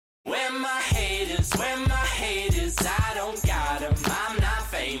Where my haters, I don't got them. I'm not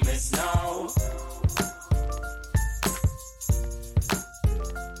famous, no.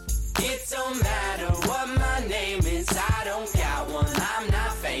 It don't matter what my name is, I don't got one. I'm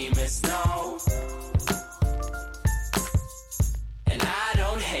not famous, no. And I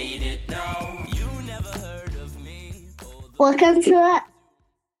don't hate it, no. You never heard of me. Welcome to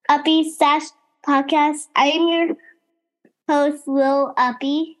Uppy Stash Podcast. I am your host, Lil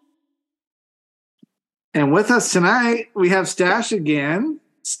Uppy. And with us tonight, we have Stash again.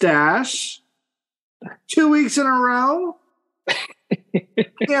 Stash, 2 weeks in a row.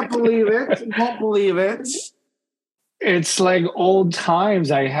 Can't believe it. Won't believe it. It's like old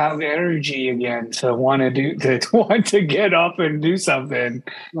times. I have energy again to want to get up and do something.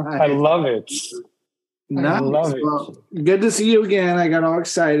 I love it. Nice. I love it. Well, good to see you again. I got all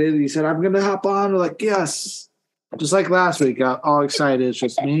excited. He said, I'm going to hop on. We're like, yes. Just like last week, got all excited. It's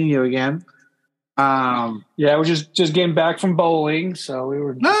just me and you again. Yeah, we're just getting back from bowling, so we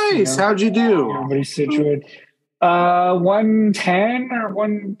were nice. How'd you do? Everybody's situated. 110 or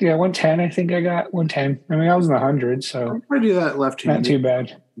 110. I think I got 110. I mean, I was in the 100, so I do that left hand. Not too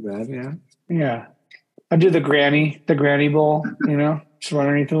bad. Yeah. Yeah. I do the granny bowl, just run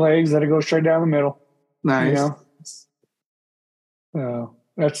underneath the legs, let it go straight down the middle. Nice. So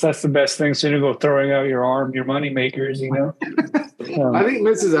that's the best thing. So you go throwing out your arm, your money makers, I think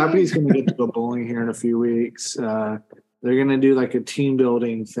Mrs. Uppy's going to get to go bowling here in a few weeks. They're going to do like a team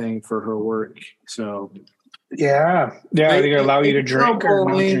building thing for her work. So yeah, they're going to allow you to drink or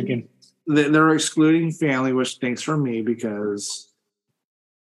not drinking. They're excluding family, which stinks for me because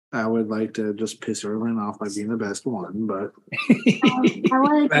I would like to just piss everyone off by being the best one, but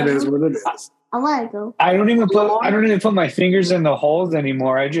that is what it is. I want to go. I don't even put my fingers in the holes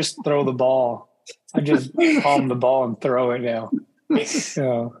anymore. I just throw the ball. I just palm the ball and throw it now.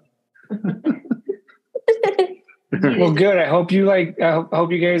 So, well, good. I hope you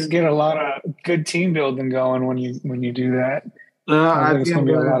hope you guys get a lot of good team building going when you do that. I think it's gonna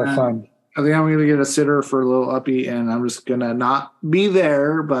be a lot of fun. I think I'm gonna get a sitter for a little Uppy, and I'm just gonna not be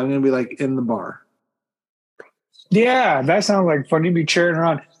there, but I'm gonna be like in the bar. Yeah, that sounds like fun. You'd be cheering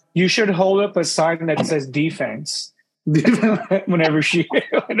around. You should hold up a sign that says defense whenever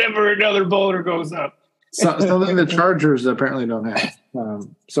another bowler goes up. Something the Chargers apparently don't have.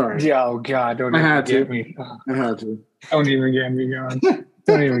 Sorry. Yeah, oh God, don't even get me. I had to. Don't even get me going.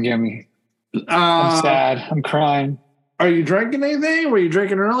 Don't even get me. I'm sad. I'm crying. Are you drinking anything? Were you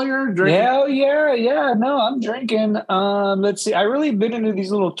drinking earlier? Yeah. No, I'm drinking. Let's see. I really been into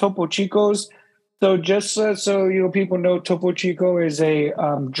these little Topo Chicos. So just so people know, Topo Chico is a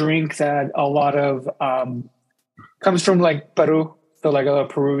drink that a lot of comes from like Peru. So like a lot of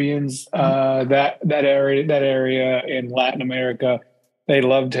Peruvians, that area in Latin America, they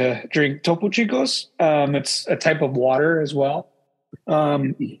love to drink Topo Chicos. It's a type of water as well.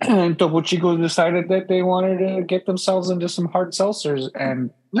 And Topo Chicos decided that they wanted to get themselves into some hard seltzers,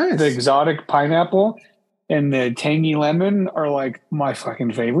 and the exotic pineapple and the tangy lemon are like my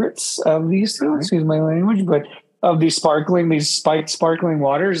fucking favorites of these two. Excuse my language, but of these spiked sparkling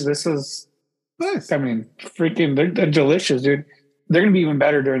waters, this is nice. I mean, freaking, they're delicious, dude. They're going to be even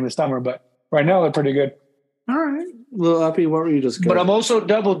better during the summer, but right now they're pretty good. All right. Little Uppy, what were you just But I'm also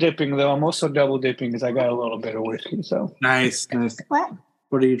double dipping, though. I'm also double dipping because I got a little bit of whiskey. So Nice. What?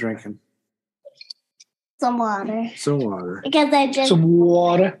 What are you drinking? Some water. Some water. Because I just... Some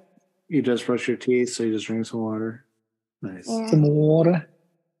water. You just brush your teeth, so you just drink some water. Nice. Yeah. Some water.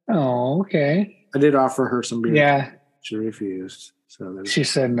 Oh, okay. I did offer her some beer. Yeah. She refused. So she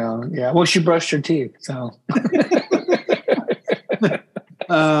said no. Yeah. Well, she brushed her teeth, so...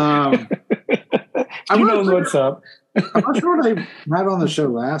 She knows what's up. I'm not sure what I had on the show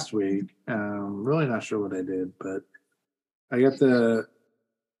last week. Really not sure what I did, but I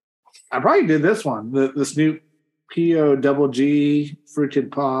probably did this one. The Snoop P.O. Double G Fruited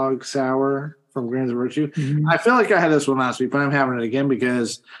Pog Sour from Grams of Virtue. Mm-hmm. I feel like I had this one last week, but I'm having it again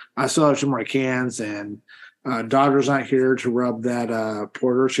because I still have 2 more cans, and Dodger's not here to rub that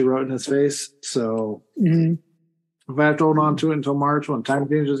porter she wrote in his face. So if I have to hold on to it until March when time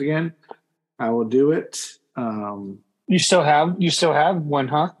changes again, I will do it. You still have one,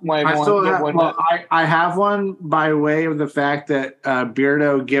 huh? I have one by way of the fact that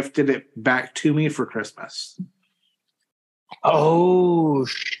Beardo gifted it back to me for Christmas. Oh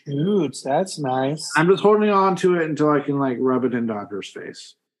shoot, that's nice. I'm just holding on to it until I can rub it in Dodger's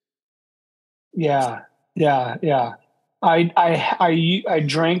face. Yeah. I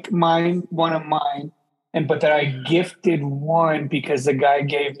drank one of mine, but then I gifted one because the guy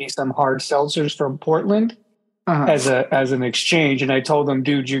gave me some hard seltzers from Portland. as an exchange, and I told him,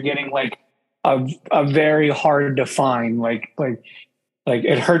 dude, you're getting like a very hard to find, like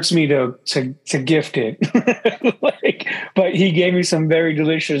it hurts me to gift it. But he gave me some very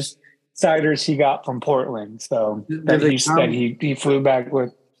delicious ciders he got from Portland. So that he flew back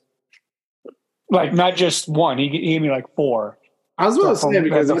with, like, not just one. He gave me like 4. I was about to say,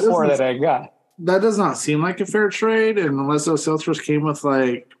 because the 4 that I got. That does not seem like a fair trade, and unless those seltzers came with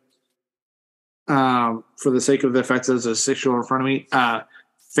like, for the sake of the fact that there's a 6-year-old in front of me,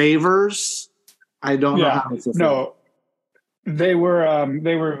 favors. I don't know how it's no. They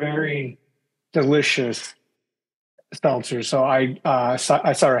were very delicious seltzers. So I saw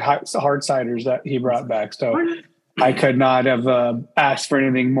hard ciders that he brought back. So I could not have asked for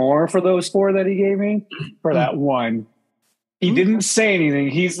anything more for those 4 that he gave me for that one. He didn't say anything.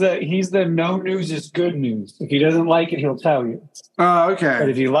 He's the no news is good news. If he doesn't like it, he'll tell you. Oh, okay. But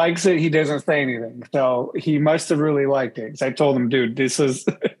if he likes it, he doesn't say anything. So he must have really liked it. So I told him, dude, this is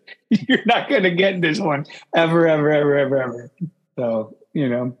you're not going to get this one ever. So,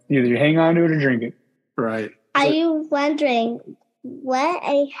 either you hang on to it or drink it. Right. Are you wondering what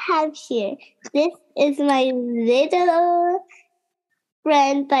I have here? This is my little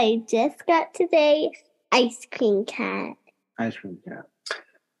friend that I just got today, Ice Cream Cat. Ice Cream Cat.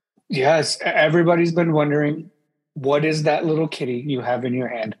 Yes, everybody's been wondering, what is that little kitty you have in your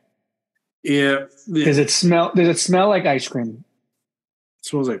hand? Yeah. Does it smell like ice cream? It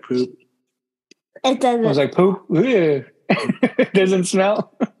smells like poop. It doesn't. It smells like poop? It doesn't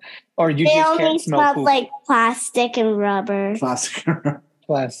smell? Or you They just only can't smell smell poop? like plastic and rubber. Plastic.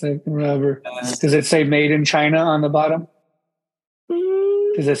 Plastic and rubber. Does it say made in China on the bottom?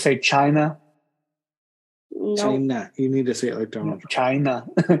 Does it say China? No. China. You need to say it like Donald. China.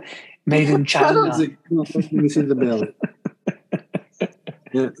 Made in China. Let me see the bill.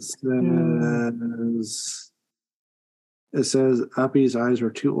 It says Uppy's eyes are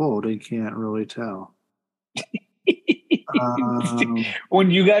too old. He can't really tell.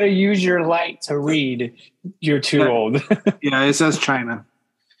 When you got to use your light to read, you're too old. Yeah, it says China.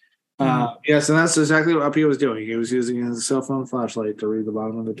 Yes, and that's exactly what Uppy was doing. He was using his cell phone flashlight to read the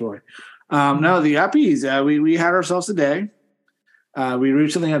bottom of the toy. No, the Uppies, we had ourselves a day. We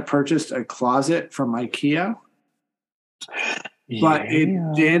recently had purchased a closet from IKEA, but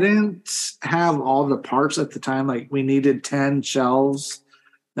it didn't have all the parts at the time. Like, we needed 10 shelves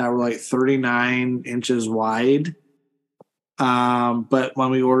that were like 39 inches wide. But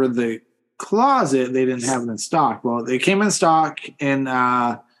when we ordered the closet, they didn't have it in stock. Well, they came in stock, and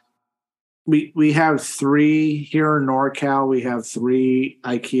we have 3 here in NorCal. We have 3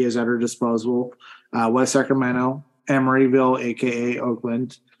 IKEAs at our disposal: West Sacramento, Emeryville, aka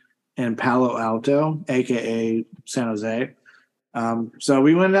Oakland, and Palo Alto, aka San Jose. So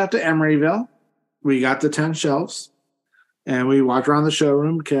we went out to Emeryville. We got the 10 shelves, and we walked around the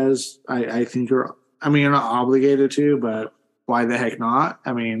showroom because I think you're not obligated to, but why the heck not?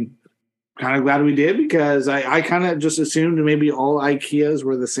 I mean, kind of glad we did, because I kind of just assumed maybe all IKEAs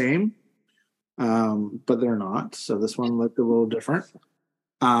were the same, but they're not. So this one looked a little different.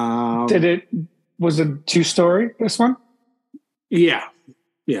 Was it 2-story, this one? Yeah.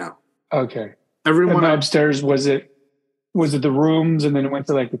 Okay. Everyone and upstairs, was it the rooms, and then it went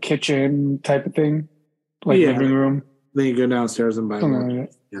to like the kitchen type of thing, like living room? Then you go downstairs and buy something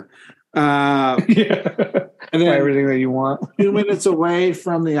like that. Yeah. And then everything that you want. 2 minutes away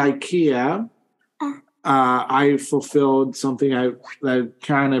from the IKEA, I fulfilled something that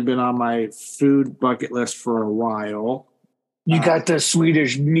kind of been on my food bucket list for a while. You got the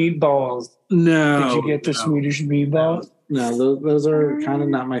Swedish meatballs. No. Did you get the Swedish meatballs? No, those are kind of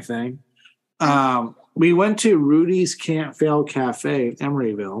not my thing. We went to Rudy's Can't Fail Cafe in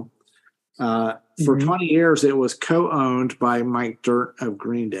Emeryville. For 20 years, it was co-owned by Mike Dirt of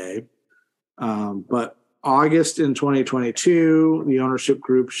Green Day. But August in 2022, the ownership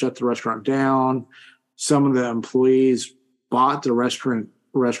group shut the restaurant down. Some of the employees bought the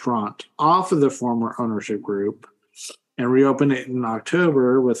restaurant off of the former ownership group and reopened it in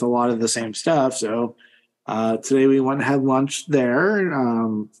October with a lot of the same stuff. So today we went and had lunch there.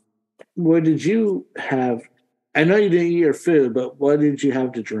 What did you have? I know you didn't eat your food, but what did you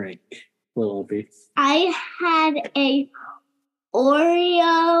have to drink, Little Uppy? I had an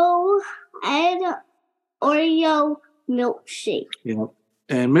Oreo milkshake. Yeah.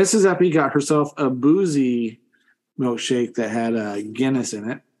 And Mrs. Uppy got herself a boozy milkshake that had Guinness in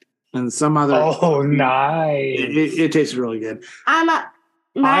it and some other. Oh, nice! It tasted really good. I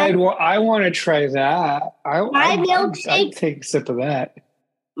want to try that. I'd take a sip of that.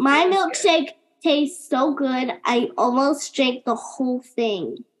 My milkshake tastes so good. I almost drank the whole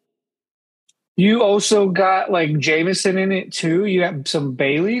thing. You also got like Jameson in it too. You have some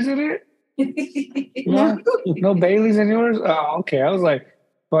Baileys in it. No, no Baileys in yours. Oh, okay. I was like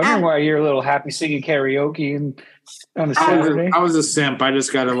wondering why you're a little happy singing karaoke and on a Saturday. I was a simp. I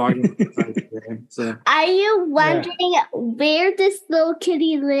just got to log in. So. Are you wondering where this little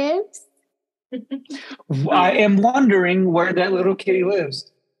kitty lives? I am wondering where that little kitty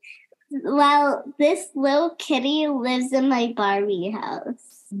lives. Well, this little kitty lives in my Barbie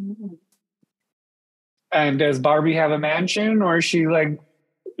house. And does Barbie have a mansion, or is she like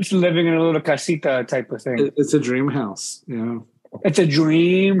living in a little casita type of thing? It's a dream house. Yeah. It's a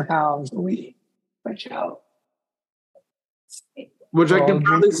dream house. Watch out. Which I can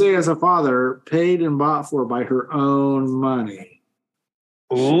probably say as a father, paid and bought for by her own money.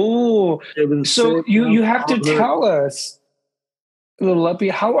 Oh, so you have to tell us, little Uppy,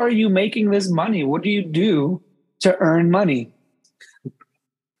 how are you making this money? What do you do to earn money?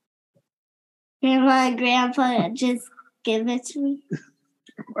 Grandma and Grandpa just give it to me.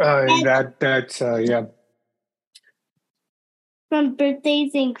 That's yeah. From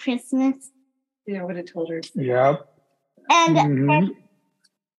birthdays and Christmas. Yeah, I would have told her. Yep. And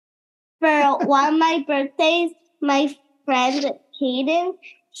for one of my birthdays, my friend Hayden,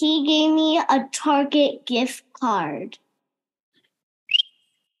 he gave me a Target gift card.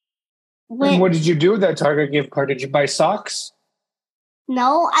 And what did you do with that Target gift card? Did you buy socks?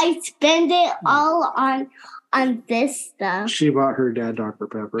 No, I spend it all on this stuff. She bought her dad Dr.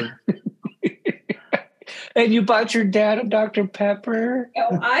 Pepper. And you bought your dad a Dr. Pepper?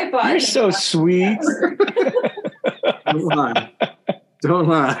 Oh, I bought. You're so sweet. Don't lie. Don't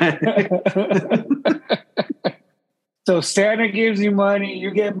lie. So Santa gives you money.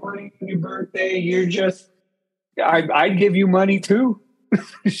 You get money for your birthday. You're just, I'd give you money too.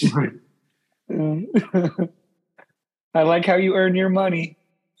 I like how you earn your money.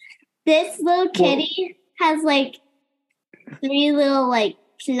 This little kitty has like 3 little like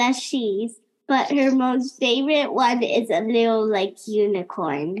plushies, but her most favorite one is a little like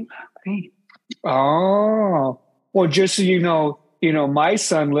unicorn. Oh, well, just so you know, my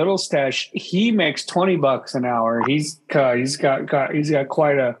son, Little Stash, he makes $20 an hour. He's got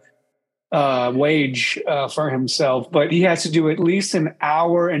quite a wage for himself, but he has to do at least an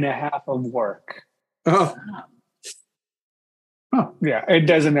hour and a half of work. Oh. Yeah, it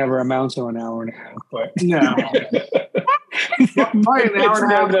doesn't ever amount to an hour and a half, but no. Probably an hour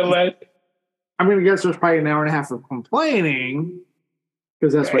and a half. Nevertheless, I'm going to guess there's probably an hour and a half of complaining,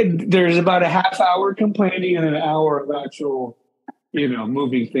 because that's what there's about a half hour complaining and an hour of actual,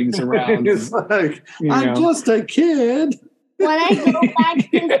 moving things around. It's like, I'm just a kid. When I go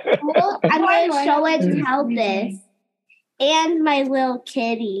back to school, I'm going to show and tell this. And my little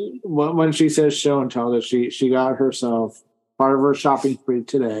kitty. When she says show and tell, that she got herself part of her shopping spree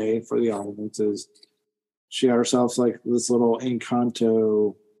today for the audiences. She got herself like this little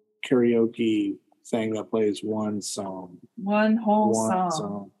Encanto karaoke thing that plays one song. One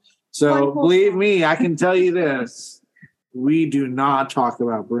song. So believe me, I can tell you this. We do not talk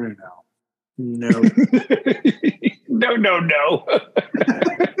about Bruno. No. No.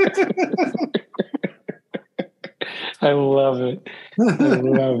 I love it.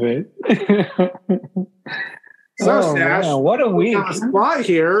 So, Stash, wow, what a week. Spot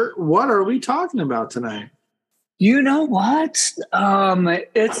here. What are we talking about tonight? You know what?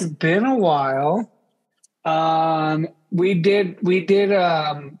 It's been a while. We did we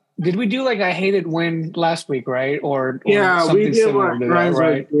do like I Hate It When last week, right? Or yeah, we did what Grinds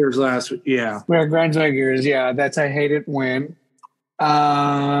Like Gears last week. Yeah. Where Grinds Like Gears, yeah, that's I Hate It When.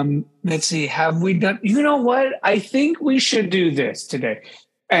 Let's see, have we done, you know what? I think we should do this today.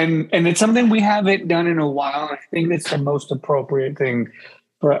 And it's something we haven't done in a while. I think it's the most appropriate thing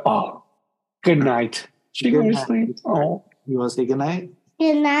for good night. She go to sleep. Oh. You want to say good night?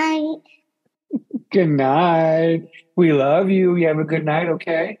 Good night. Good night. We love you. You have a good night,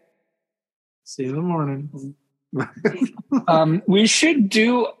 okay? See you in the morning. We should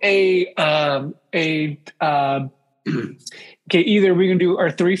do okay, either we can do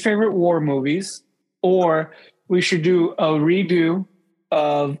our 3 favorite war movies, or we should do a redo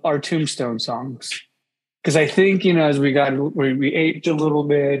of our Tombstone songs. Because I think, as we aged a little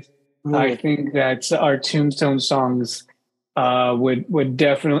bit, I think that our Tombstone songs would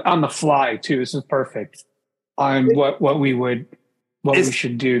definitely, on the fly too, this is perfect, on what we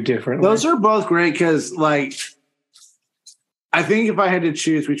should do differently. Those are both great because, like, I think if I had to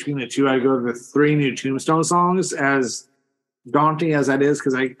choose between the two, I'd go to the 3 new Tombstone songs, as daunting as that is,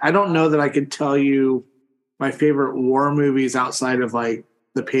 because I don't know that I could tell you my favorite war movies outside of like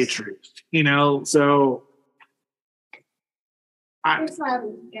The Patriot, so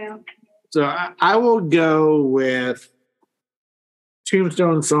So I will go with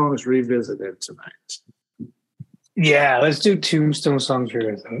Tombstone Songs Revisited tonight. Yeah, let's do Tombstone Songs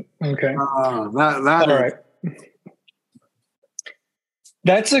Revisited. Okay. That All right.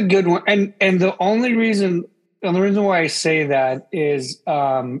 That's a good one. And the only reason why I say that is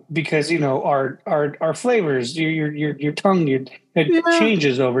because our flavors, your tongue, it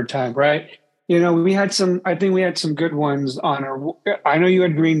changes over time, right? I think we had some good ones on our. I know you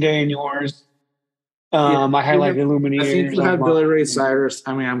had Green Day in yours. I had like Illuminator. I think you had Billy Ray Cyrus.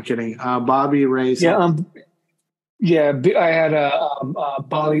 I mean, I'm kidding. Bobby Ray. Yeah. I had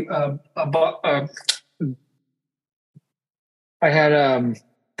I had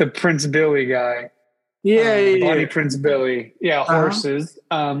the Prince Billy guy. Bonnie Prince Billy. Yeah, Horses.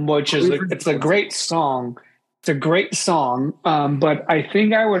 Which is it's a great song. It's a great song. But I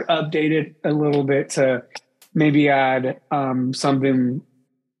think I would update it a little bit to maybe add something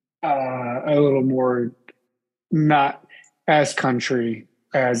a little more not as country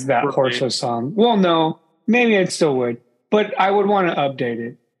as that Horses song. Well, no, maybe I still would, but I would want to update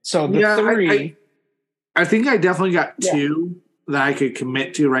it. So the three. I think I definitely got two that I could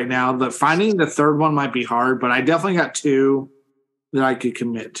commit to right now. Finding the third one might be hard, but I definitely got two that I could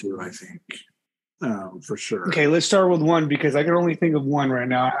commit to, I think, for sure. Okay, let's start with one because I can only think of one right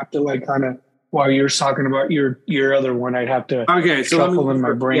now. I have to kind of, while you're talking about your other one, I'd have to shuffle in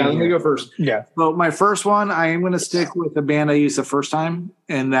my brain. Yeah, let me go first. Yeah. So my first one, I am going to stick with the band I used the first time,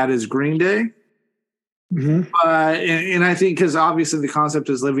 and that is Green Day. Mm-hmm. And I think because obviously the concept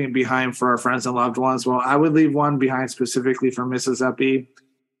is leaving behind for our friends and loved ones. Well, I would leave one behind specifically for Mississippi.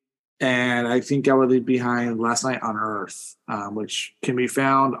 And I think I would leave behind Last Night on Earth, which can be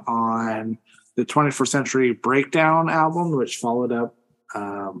found on the 21st Century Breakdown album, which followed up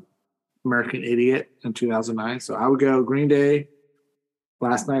American Idiot in 2009. So I would go Green Day,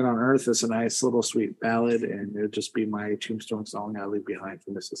 Last Night on Earth. Is a nice little sweet ballad, and it would just be my Tombstone song I leave behind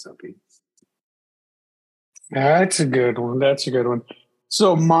for Mississippi. That's a good one.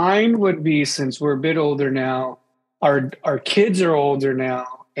 So mine would be, since we're a bit older now, our kids are older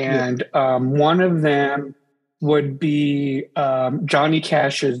now, and one of them would be Johnny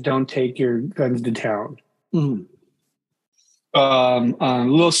Cash's "Don't Take Your Guns to Town." Mm-hmm.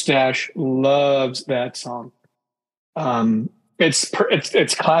 Lil Stash loves that song.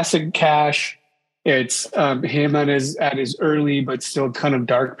 It's classic Cash. It's him at his early but still kind of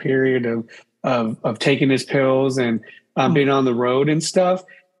dark period of taking his pills and being on the road and stuff.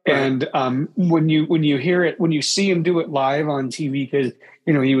 Right. And when you hear it, when you see him do it live on TV, because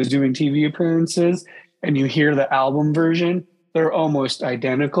he was doing TV appearances, and you hear the album version, they're almost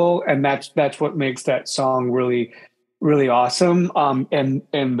identical, and that's what makes that song really, really awesome. And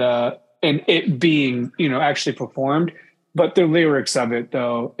it being actually performed, but the lyrics of it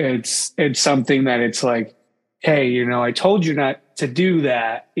though, it's something that it's like, hey, I told you not to do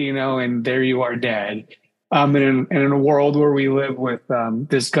that, and there you are dead. And in a world where we live with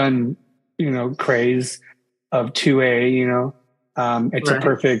this gun, craze of 2A, it's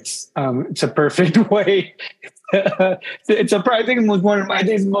right. It's a perfect way. I think it was one of my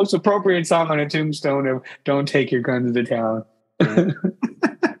most appropriate song on a tombstone of "Don't Take Your Guns to Town."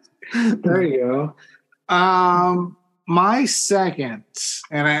 There you go. My second,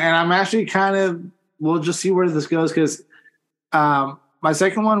 and I'm actually kind of. We'll just see where this goes because my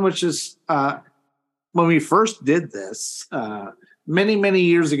second one, which is when we first did this many, many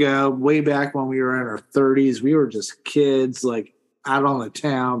years ago, way back when we were in our 30s, we were just kids, like out on the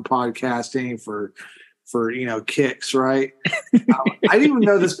town podcasting for kicks, right? I didn't even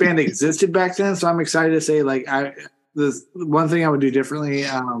know this band existed back then, so I'm excited to say this one thing I would do differently.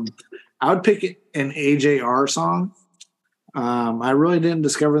 I would pick an AJR song. I really didn't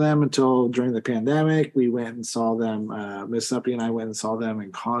discover them until during the pandemic. We went and saw them. Mississippi and I went and saw them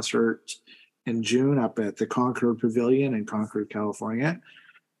in concert in June up at the Concord Pavilion in Concord, California.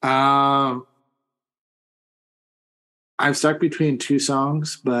 I'm stuck between two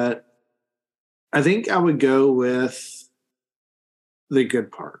songs, but I think I would go with The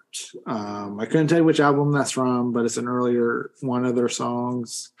Good Part. I couldn't tell you which album that's from, but it's an earlier one of their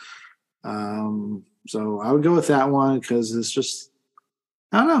songs. So I would go with that one because it's just,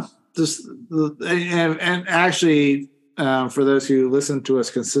 I don't know, and actually for those who listen to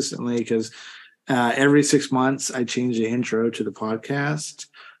us consistently, because every 6 months I change the intro to the podcast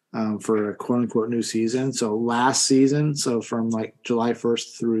for a quote unquote new season. So last season, so from like July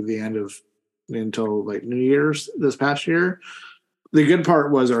 1st through the end of until like New Year's this past year, The Good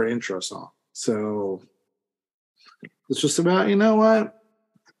Part was our intro song. So it's just about,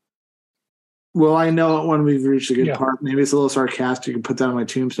 Well, I know when we've reached a good Yeah. part. Maybe it's a little sarcastic. You can put that on my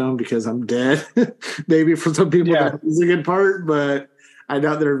tombstone because I'm dead. Maybe for some people Yeah. that is a good part, but I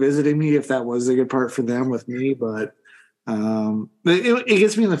doubt they're visiting me if that was a good part for them with me. But it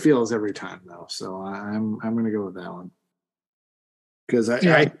gets me in the feels every time though. So I'm going to go with that one because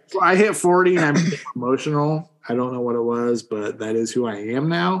I hit 40 and I'm emotional. I don't know what it was, but that is who I am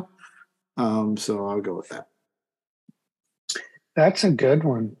now. So I'll go with that. That's a good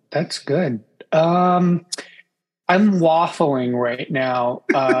one. That's good. I'm waffling right now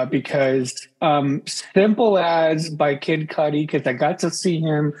because Simple As by Kid Cudi, because I got to see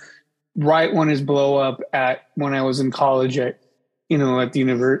him right when his blow up when I was in college at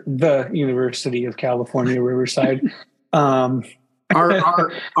the University of California, Riverside. Our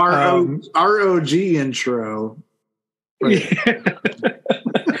OG intro. Right.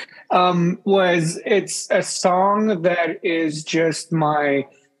 It's a song that is just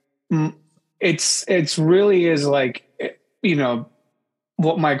it's really is like,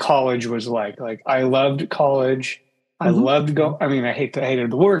 what my college was like. Like I loved college. I loved I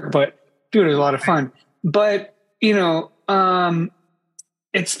hated the work, but dude, it was a lot of fun. But,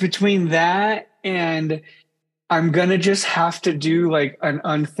 it's between that and I'm going to just have to do like an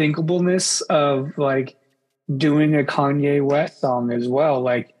unthinkableness of like doing a Kanye West song as well.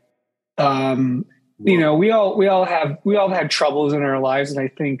 Like, we all had troubles in our lives. And I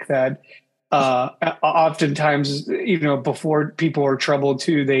think that, oftentimes, before people are troubled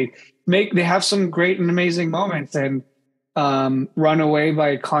too, they have some great and amazing moments. And, Runaway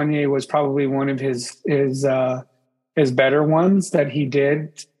by Kanye was probably one of his better ones that he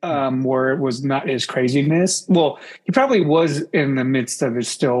did, where it was not his craziness. Well, he probably was in the midst of it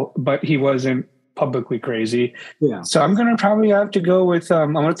still, but he wasn't publicly crazy. Yeah. So I'm gonna probably have to go with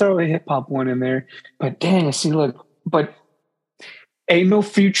I'm gonna throw a hip hop one in there. But dang, but Ain't No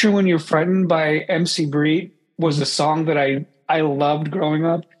Future When You're Frontin' by MC Breed was a song that I loved growing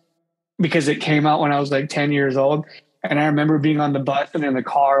up because it came out when I was like 10 years old. And I remember being on the bus and in the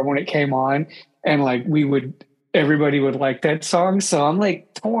car when it came on, and like everybody would like that song. So I'm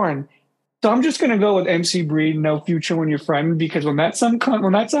like torn. So I'm just gonna go with MC Breed, No Future When You're Frontin', because when that song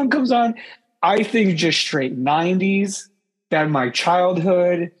comes on, I think just straight 90s, that my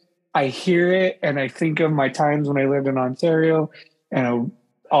childhood. I hear it and I think of my times when I lived in Ontario and an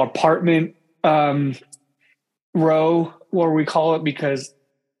apartment row, where we call it, because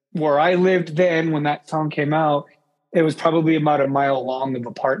where I lived then when that song came out, it was probably about a mile long of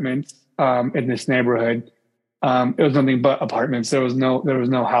apartments in this neighborhood. It was nothing but apartments. There was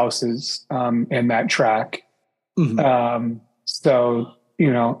no houses in that track. Mm-hmm. So,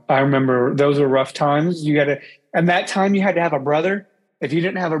 I remember those were rough times. And that time you had to have a brother. If you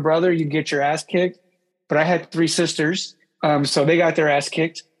didn't have a brother, you'd get your ass kicked. But I had 3 sisters. So they got their ass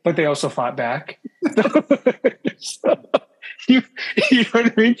kicked, but they also fought back. So, you know what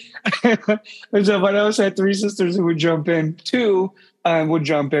I mean? But I also had 3 sisters who would jump in. 2 would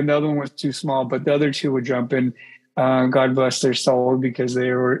jump in. The other one was too small, but the other 2 would jump in. God bless their soul, because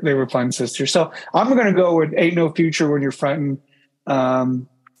they were fun sisters. So I'm going to go with Ain't No Future When You're Frontin' on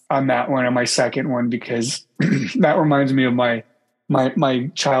that one, on my second one, because that reminds me of my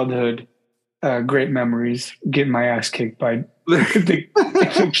childhood great memories, getting my ass kicked by the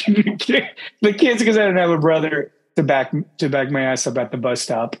kids, because I didn't have a brother to back my ass up at the bus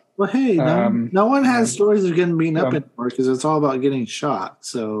stop. Well, hey, no one has stories of getting beaten up anymore, because it's all about getting shot.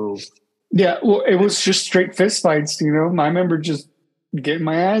 So yeah, well, it was just straight fist fights. I remember just getting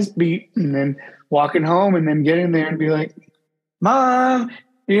my ass beat and then walking home and then getting there and be like, Mom,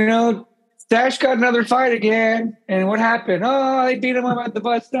 Dash got another fight again. And what happened? Oh, they beat him up at the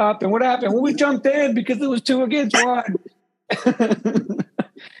bus stop. And what happened? Well, we jumped in because it was 2 against 1.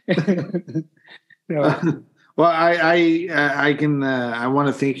 Well, I can. I want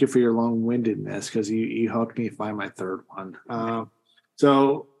to thank you for your long-windedness, because you helped me find my third one.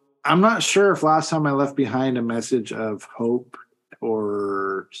 So I'm not sure if last time I left behind a message of hope,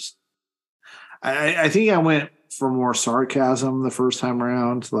 or just, I think I went for more sarcasm the first time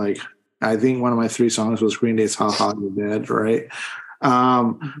around. Like, I think one of my 3 songs was Green Day's "Ha Ha You're Dead," right?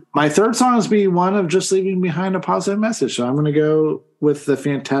 My third song is be one of just leaving behind a positive message. So I'm going to go with the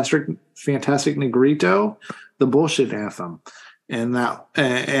fantastic Negrito, the Bullshit Anthem. And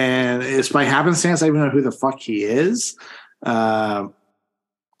it's by happenstance I even know who the fuck he is.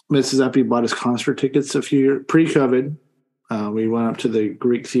 Mrs. Epi bought his concert tickets a few years pre-COVID. We went up to the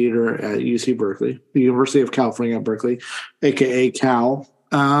Greek Theater at UC Berkeley, the University of California at Berkeley, aka Cal.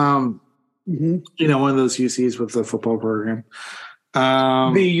 One of those UCs with the football program.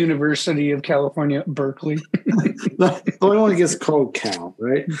 The University of California, Berkeley. The only one gets called Cal,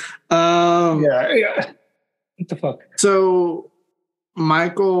 right? Yeah. What the fuck? So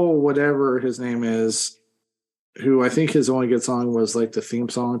Michael, whatever his name is, who I think his only good song was like the theme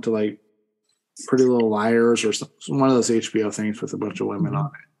song to like Pretty Little Liars or one of those HBO things with a bunch of women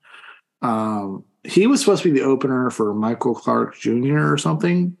on it. He was supposed to be the opener for Michael Clark Jr. or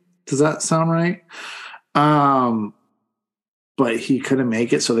something. Does that sound right? But he couldn't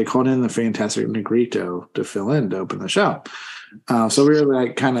make it, so they called in the Fantastic Negrito to fill in to open the show. So we were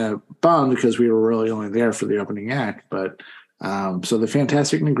like kind of bummed because we were really only there for the opening act. But so the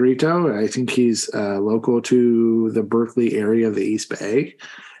Fantastic Negrito, I think he's local to the Berkeley area of the East Bay,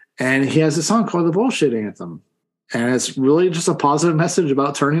 and he has a song called "The Bullshit Anthem," and it's really just a positive message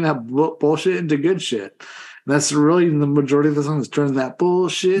about turning that bullshit into good shit. And that's really the majority of the song is turning that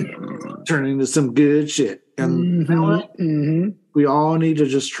bullshit, turning into some good shit. And you know what? We all need to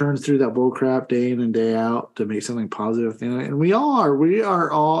just churn through that bull crap day in and day out to make something positive. And we all are. We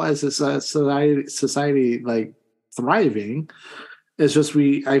are all as a society like thriving. It's just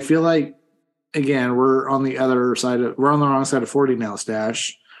I feel like, again, we're on the other side we're on the wrong side of 40 now,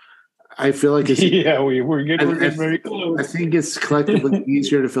 Stash. I feel like it's we're getting very close. I think it's collectively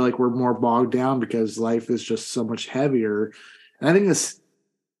easier to feel like we're more bogged down because life is just so much heavier. And I think it's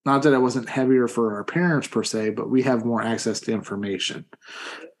not that it wasn't heavier for our parents per se, but we have more access to information.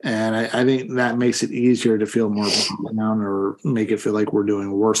 And I think that makes it easier to feel more bogged down or make it feel like we're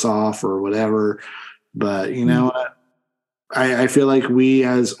doing worse off or whatever. But you know what? I feel like we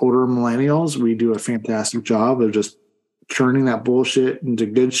as older millennials, we do a fantastic job of just turning that bullshit into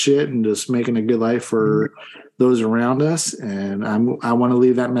good shit and just making a good life for those around us. And I want to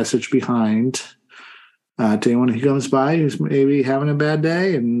leave that message behind to anyone who comes by who's maybe having a bad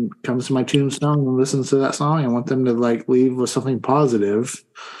day and comes to my tombstone and listens to that song. I want them to like leave with something positive.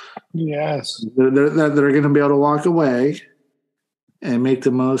 Yes. They're going to be able to walk away and make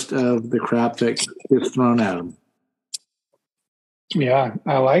the most of the crap that gets thrown at them. Yeah,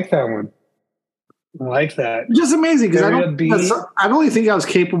 I like that one. I like that. It's just amazing because I don't really think I was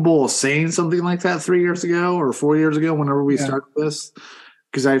capable of saying something like that 3 years ago or 4 years ago whenever we started this,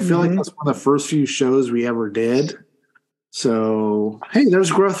 because I feel like that's one of the first few shows we ever did. So, hey,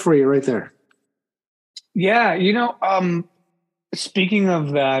 there's growth for you right there. Yeah, speaking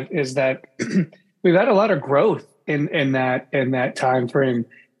of that, is that we've had a lot of growth in that time frame.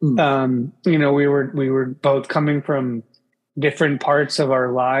 We were both coming from different parts of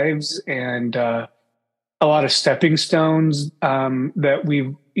our lives and a lot of stepping stones that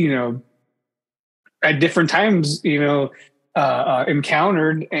we've, at different times,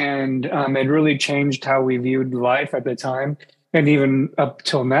 encountered, and it really changed how we viewed life at the time and even up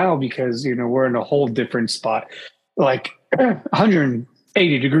till now, because, we're in a whole different spot, like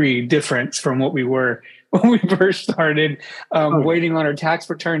 180-degree difference from what we were when we first started waiting on our tax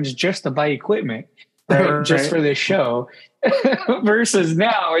returns just to buy equipment, right? Just for this show versus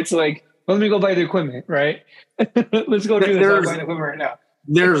now it's like, let me go buy the equipment, right? Let's go do this. I'll buy the equipment right now.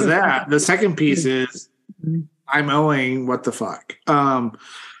 There's that. The second piece is I'm owing what the fuck.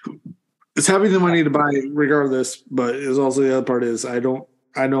 It's having the money to buy regardless, but is also the other part is I no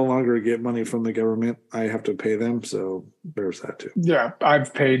longer get money from the government. I have to pay them. So there's that too. Yeah,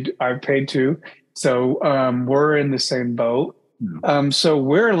 I've paid too. So we're in the same boat. So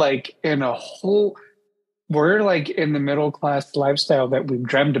we're like we're like in the middle class lifestyle that we've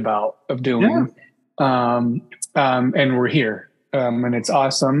dreamed about of doing. And we're here. And it's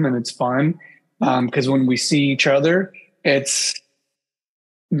awesome and it's fun. Because when we see each other, it's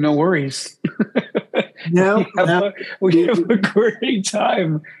no worries. We have a great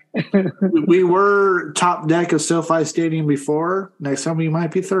time. We were top deck of SoFi Stadium before. Next time we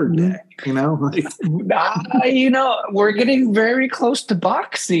might be third deck. We're getting very close to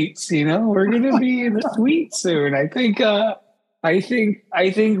box seats. We're going to be in the suite soon. I think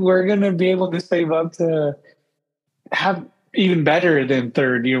we're going to be able to save up to have even better than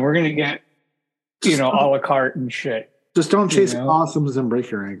third. We're going to get a la carte and shit. Just don't chase possums and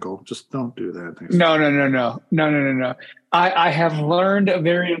break your ankle. Just don't do that. No. I have learned a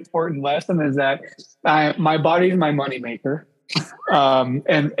very important lesson is that my body is my moneymaker.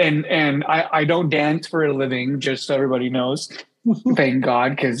 And I don't dance for a living, just so everybody knows. Thank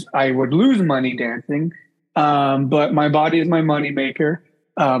God, because I would lose money dancing. But my body is my moneymaker.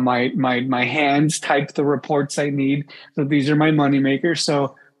 My hands type the reports I need. So these are my moneymakers.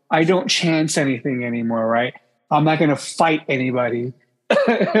 So I don't chance anything anymore, right? I'm not going to fight anybody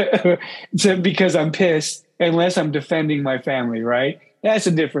because I'm pissed unless I'm defending my family, right? That's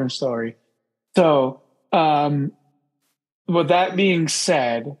a different story. So, with that being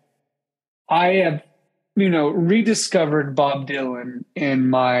said, I have rediscovered Bob Dylan in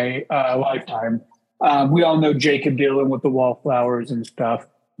my lifetime. We all know Jacob Dylan with the Wallflowers and stuff.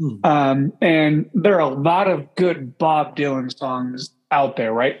 And there are a lot of good Bob Dylan songs out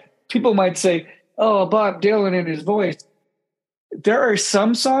there, right? People might say, oh, Bob Dylan and his voice. There are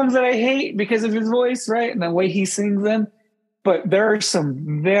some songs that I hate because of his voice, right? And the way he sings them. But there are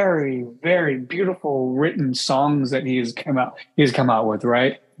some very, very beautiful written songs that he's come out with,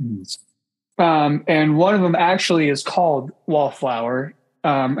 right? And one of them actually is called Wallflower.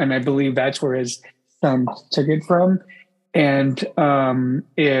 And I believe that's where his son took it from. And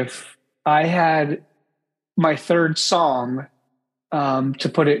if I had my third song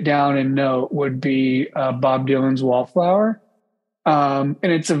to put it down in note would be Bob Dylan's Wallflower. And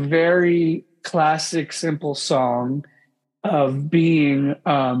it's a very classic, simple song of being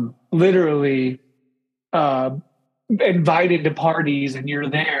literally invited to parties and you're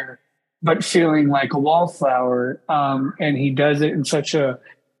there, but feeling like a wallflower. And he does it in such a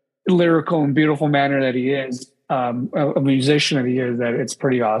lyrical and beautiful manner that he is, a musician that he is, that it's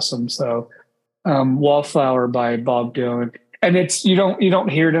pretty awesome. So Wallflower by Bob Dylan. And it's you don't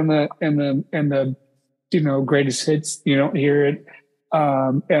hear it in the greatest hits. You don't hear it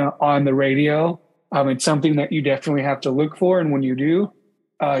on the radio. It's something that you definitely have to look for, and when you do,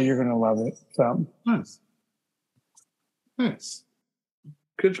 you're gonna love it. So nice,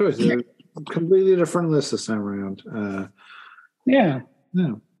 good choice. Completely different list this time around. Yeah.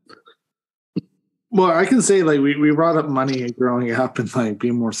 Well, I can say like we brought up money growing up and like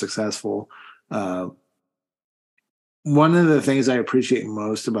being more successful. One of the things I appreciate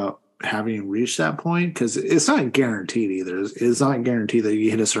most about having reached that point, because it's not guaranteed either. It's not guaranteed that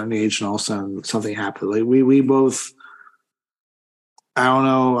you hit a certain age and all of a sudden something happens. Like we both, I don't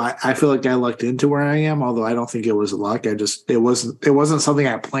know. I feel like I lucked into where I am, although I don't think it was luck. It wasn't something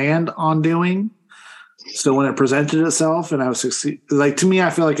I planned on doing. So when it presented itself and I was like, to me, I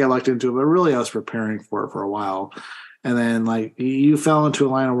feel like I lucked into it, but really I was preparing for it for a while. And then like you fell into a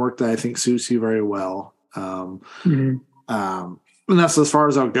line of work that I think suits you very well. And that's as far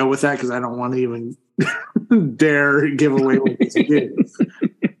as I'll go with that, because I don't want to even dare give away what you do.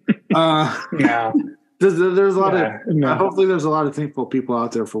 Yeah. There's a lot of hopefully there's a lot of thankful people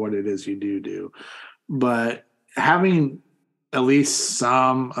out there for what it is you do. But having at least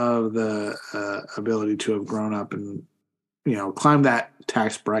some of the ability to have grown up and climb that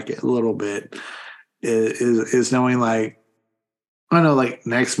tax bracket a little bit is knowing like I know like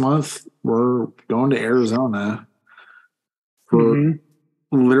next month we're going to Arizona for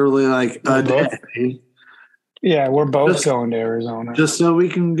literally like a day. Yeah, we're both going to Arizona. Just so we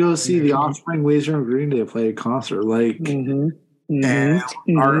can go see the Offspring, Weezer, and Green Day play a concert. Like, and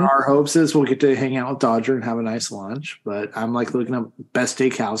our hopes is we'll get to hang out with Dodger and have a nice lunch. But I'm like looking up best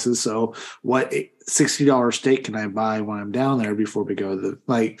steakhouses. So what $60 steak can I buy when I'm down there before we go to the,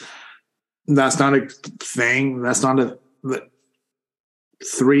 like, that's not a thing. That's not a,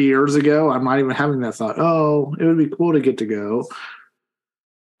 3 years ago, I'm not even having that thought. Oh, it would be cool to get to go.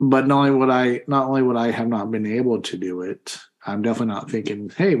 But not only would I have not been able to do it, I'm definitely not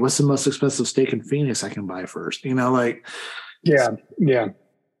thinking, hey, what's the most expensive steak in Phoenix I can buy first? Like, yeah.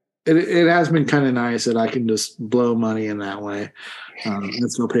 It has been kind of nice that I can just blow money in that way.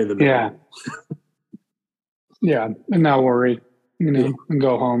 And still pay the bill. Yeah. Yeah. And not worry, and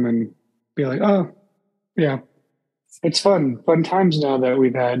go home and be like, oh, yeah. It's fun times now that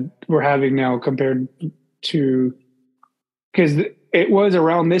we're having now compared to, because it was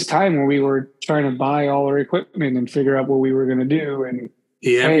around this time when we were trying to buy all our equipment and figure out what we were going to do. And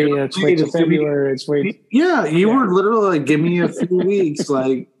hey, let's wait till February. You were literally like, give me a few weeks,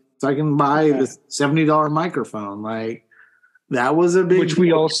 like, so I can buy this $70 microphone. Like, that was a big, which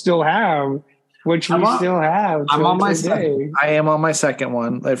we all still have. I'm on my second. I am on my second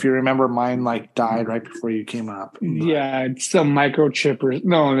one. If you remember, mine like died right before you came up. Yeah, it's some microchipper.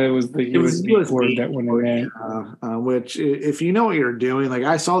 No, it was the USB cord that went away. Which, if you know what you're doing, like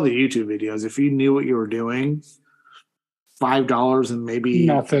I saw the YouTube videos. If you knew what you were doing, $5 and maybe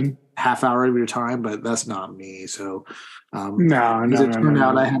nothing, half hour of your time. But that's not me. So. No. It turned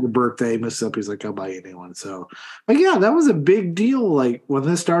out I had a birthday. Mississippi's like, I'll buy anyone. So, like, yeah, that was a big deal. Like when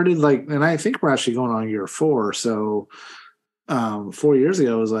this started, like, and I think we're actually going on year 4. So, 4 years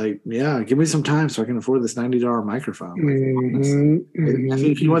ago, I was like, yeah, give me some time so I can afford this $90 microphone. Like, I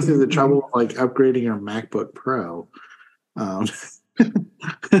think you went through the trouble of like upgrading your MacBook Pro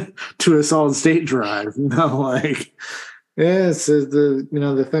to a solid state drive. Like, it's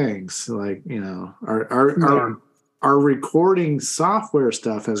the things like our recording software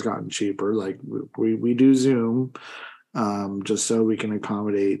stuff has gotten cheaper. Like we do Zoom, just so we can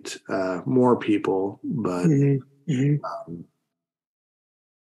accommodate more people. But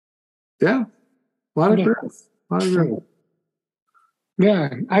yeah, a lot of growth. A lot of growth. Yeah,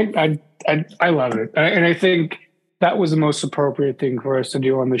 I love it, and I think that was the most appropriate thing for us to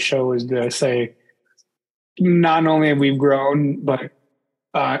do on the show, is to say, not only have we grown, but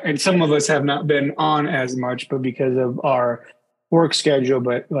and some of us have not been on as much, but because of our work schedule.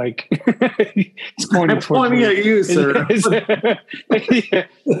 But like, it's pointing at you, sir. It's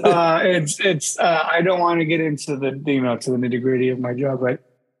I don't want to get into the to the nitty gritty of my job, but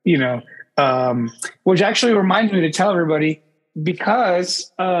which actually reminds me to tell everybody,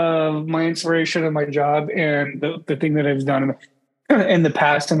 because of my inspiration of my job and the thing that I've done in the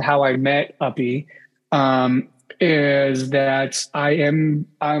past and how I met Uppy, is that I'm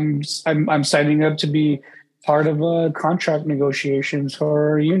signing up to be part of a contract negotiations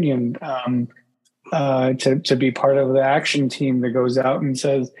for a union, to be part of the action team that goes out and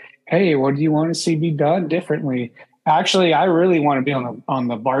says, hey, what do you want to see be done differently? Actually, I really want to be on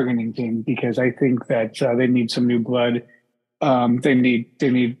the bargaining team, because I think that they need some new blood. They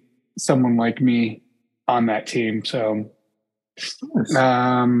need someone like me on that team. So,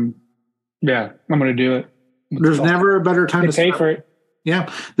 yeah, I'm going to do it. There's never a better time to pay start. for it.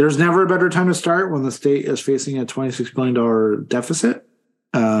 Yeah, there's never a better time to start when the state is facing a $26 billion deficit.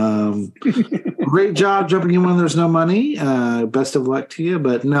 Great job jumping in when there's no money. Best of luck to you.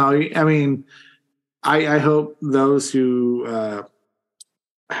 But no, I mean, I hope those who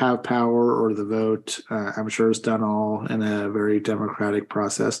have power or the vote, I'm sure it's done all in a very democratic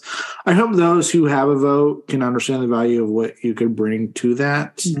process. I hope those who have a vote can understand the value of what you could bring to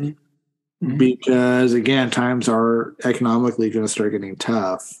that. Mm-hmm. Because again, times are economically going to start getting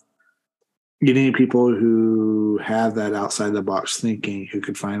tough. You need people who have that outside the box thinking, who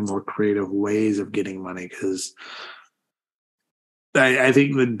could find more creative ways of getting money. Because I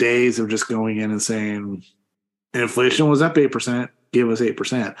think the days of just going in and saying inflation was up 8%, give us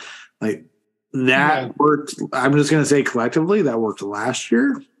 8%, like that worked. I'm just going to say collectively that worked last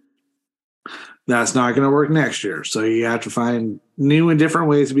year. That's not going to work next year. So you have to find new and different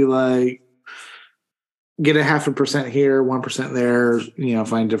ways to be like, get 0.5% here, 1% there,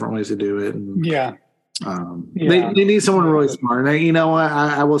 find different ways to do it. And, they need someone really smart. And you know what?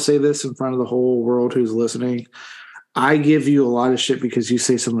 I will say this in front of the whole world who's listening. I give you a lot of shit because you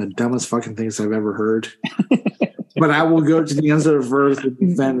say some of the dumbest fucking things I've ever heard. But I will go to the ends of the earth and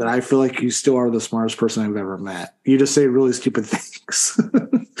defend that I feel like you still are the smartest person I've ever met. You just say really stupid things,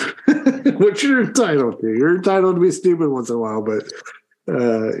 which you're entitled to. You're entitled to be stupid once in a while, but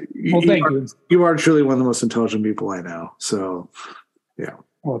thank you. You are truly one of the most intelligent people I know. So, yeah.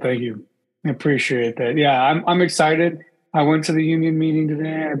 Well, thank you. I appreciate that. Yeah, I'm excited. I went to the union meeting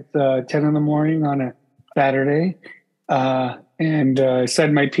today at 10 in the morning on a Saturday, and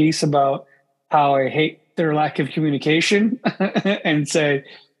said my piece about how I hate their lack of communication, and said,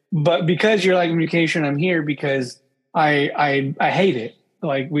 but because you're lack of communication, I'm here because I hate it.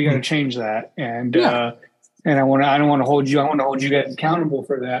 Like, we got to change that, and I don't want to hold you. I want to hold you guys accountable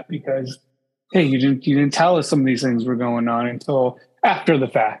for that, because, hey, you didn't tell us some of these things were going on until after the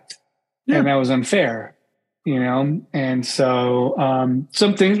fact, and that was unfair, And so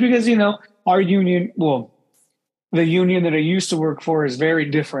some things, because our union, the union that I used to work for is very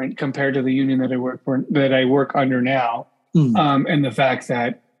different compared to the union that I work under now, and the fact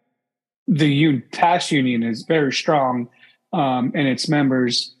that the past union is very strong, and its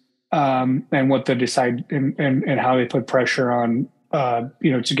members. And what they decide and how they put pressure on,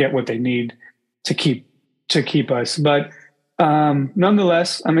 to get what they need to keep us. But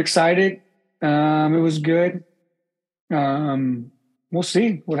nonetheless, I'm excited. It was good. We'll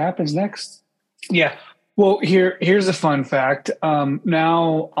see what happens next. Yeah. Well, here's a fun fact.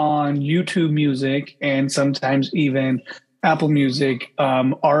 Now on YouTube Music and sometimes even Apple Music,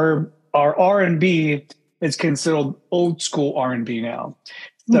 our R&B is considered old school R&B now.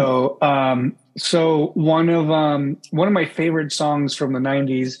 So, one of my favorite songs from the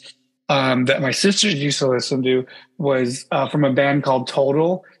 90s that my sisters used to listen to was from a band called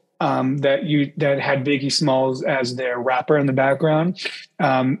Total, that had Biggie Smalls as their rapper in the background,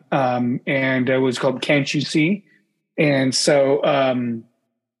 and it was called "Can't You See," and so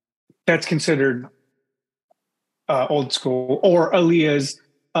that's considered old school. Or Aaliyah's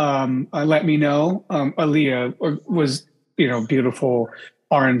 "Let Me Know." Aaliyah was beautiful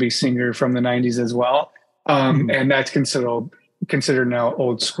R&B singer from the 90s as well. And that's considered now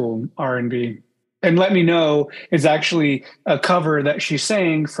old school R&B. And Let Me Know is actually a cover that she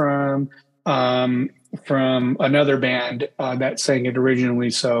sang from another band that sang it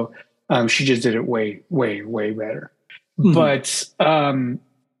originally. So she just did it way, way, way better. But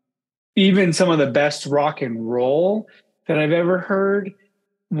even some of the best rock and roll that I've ever heard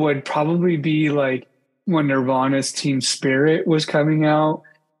would probably be like when Nirvana's Teen Spirit was coming out,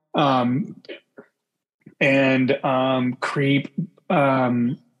 and Creep,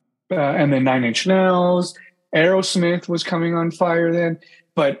 and then Nine Inch Nails. Aerosmith was coming on fire then,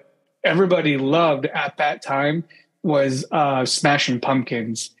 but everybody loved at that time was Smashing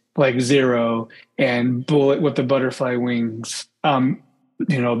Pumpkins, like Zero and Bullet with the Butterfly Wings.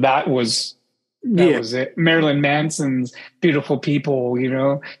 That was it. Marilyn Manson's Beautiful People,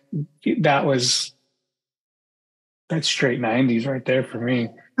 that's straight 90s right there for me.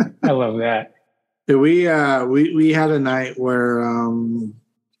 I love that. We had a night where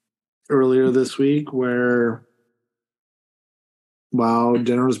earlier this week where while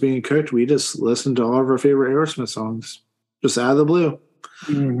dinner was being cooked, we just listened to all of our favorite Aerosmith songs just out of the blue.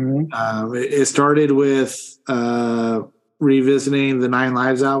 Mm-hmm. It started with revisiting the Nine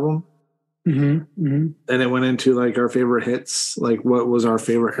Lives album. Mm-hmm. Mm-hmm. Then it went into like our favorite hits, like what was our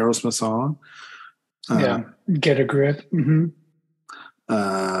favorite Aerosmith song. Get a Grip. Mm-hmm.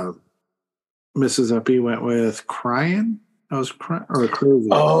 Mrs. Uppy went with Crying. I was crying or Crazy.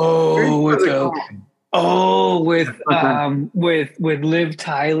 With Liv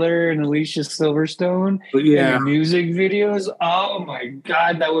Tyler and Alicia Silverstone. Yeah, and the music videos. Oh my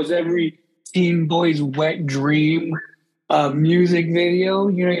God, that was every teen boy's wet dream. Music video.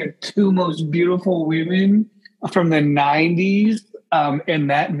 You had two most beautiful women from the 90s in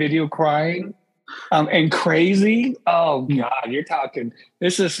that video crying. And Crazy. Oh God, you're talking.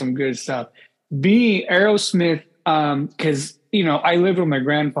 This is some good stuff. Aerosmith, because I lived with my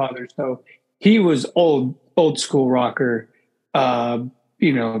grandfather, so he was old school rocker,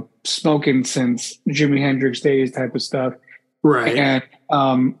 smoking since Jimi Hendrix days type of stuff. Right. And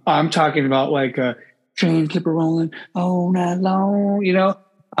I'm talking about like a train keep it rolling all night long,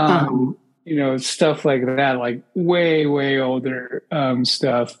 stuff like that, like way, way older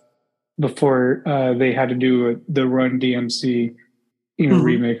stuff before they had to do the Run DMC,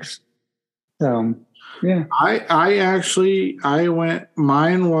 remix. Yeah.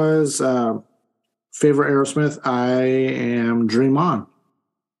 Mine was favorite Aerosmith. I am Dream On.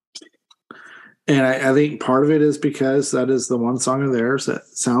 And I think part of it is because that is the one song of theirs that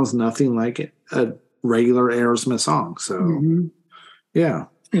sounds nothing like a regular Aerosmith song. So, yeah.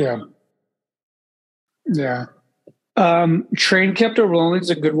 Train Kept a Rolling is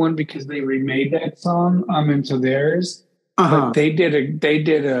a good one because they remade that song into theirs. But they did a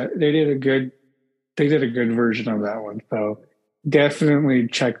good version of that one. So definitely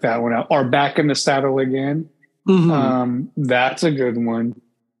check that one out. Or Back in the Saddle Again. Mm-hmm. That's a good one.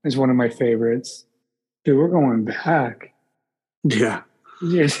 It's one of my favorites. Dude, we're going back. Yeah.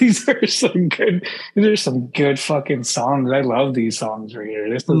 Yeah, these are some good. There's some good fucking songs. I love these songs right here.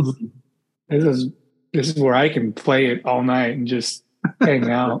 This is where I can play it all night and just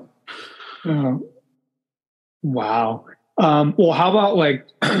hang out. Wow. Well, how about like,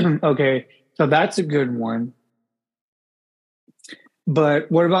 okay, so that's a good one.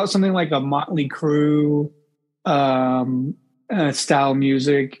 But what about something like a Motley Crue style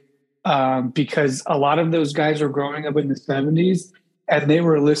music? Because a lot of those guys were growing up in the 70s and they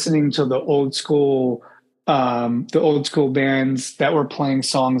were listening to the old school bands that were playing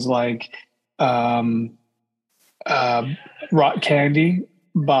songs like Rock Candy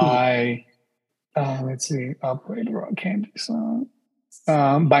by let's see, I'll play the Rock Candy song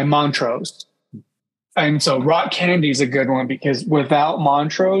by Montrose. And so Rock Candy is a good one because without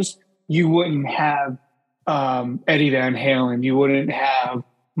Montrose, you wouldn't have Eddie Van Halen. You wouldn't have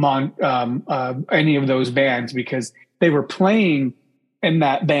any of those bands because they were playing in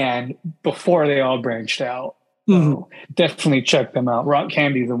that band before they all branched out. So definitely check them out. Rock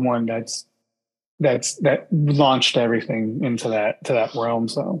Candy is the one that launched everything into that realm.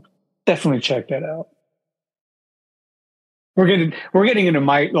 So definitely check that out. We're getting into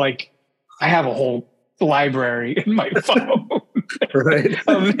my, like, I have a whole library in my phone right.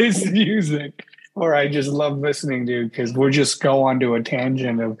 of this music where I just love listening to, because we'll just go onto a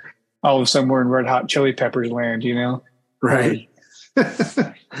tangent of somewhere in Red Hot Chili Peppers land, Right.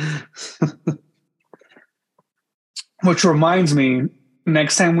 Which reminds me,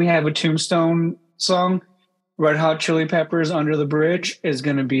 next time we have a Tombstone song, Red Hot Chili Peppers Under the Bridge is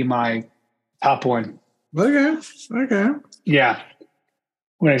going to be my top one. Okay. Yeah.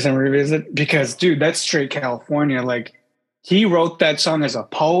 When next time we revisit, because dude, that's straight California. Like, he wrote that song as a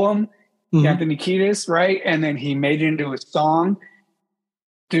poem, Anthony Kiedis, right? And then he made it into a song.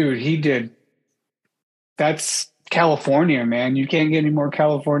 Dude, he did. That's California, man. You can't get any more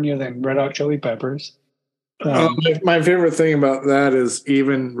California than Red Hot Chili Peppers. My favorite thing about that is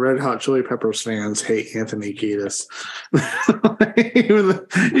even Red Hot Chili Peppers fans hate Anthony Kiedis.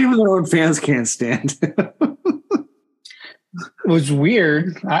 even their own fans can't stand him. It was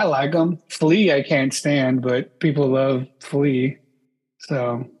weird. I like him. Flea I can't stand, but people love Flea.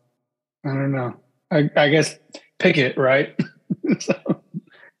 So I don't know. I guess pick it, right? So,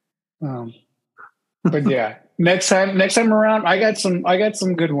 but yeah, next time around, I got some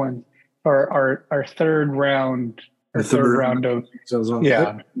good ones. Our third round. Our third round of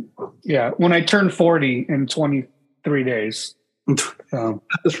when I turn 40 in 23 days.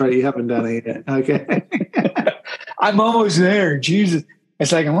 That's right. You haven't done it yet. Okay. I'm almost there. Jesus.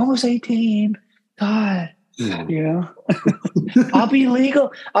 It's like I'm almost 18. God. You know. I'll be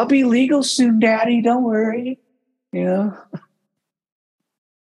legal. I'll be legal soon, Daddy. Don't worry. You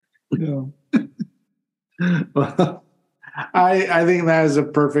know. Well, I think that is a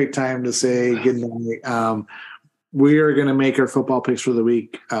perfect time to say good night. We are going to make our football picks for the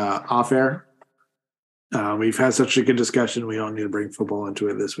week off air. We've had such a good discussion. We don't need to bring football into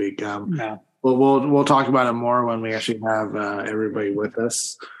it this week. No. We'll talk about it more when we actually have everybody with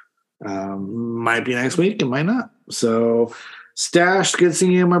us. Might be next week. It might not. So, Stash, good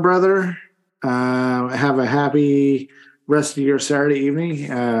seeing you, my brother. Have a happy rest of your Saturday evening.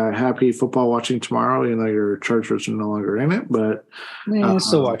 Happy football watching tomorrow, even though your Chargers are no longer in it. But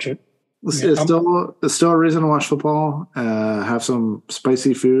still watch it. It's still a reason to watch football. Have some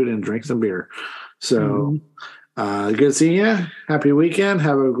spicy food and drink some beer. So good seeing you. Happy weekend.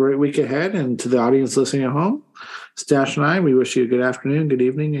 Have a great week ahead. And to the audience listening at home, Stash and I, we wish you a good afternoon, good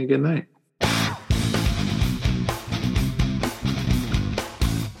evening, and good night.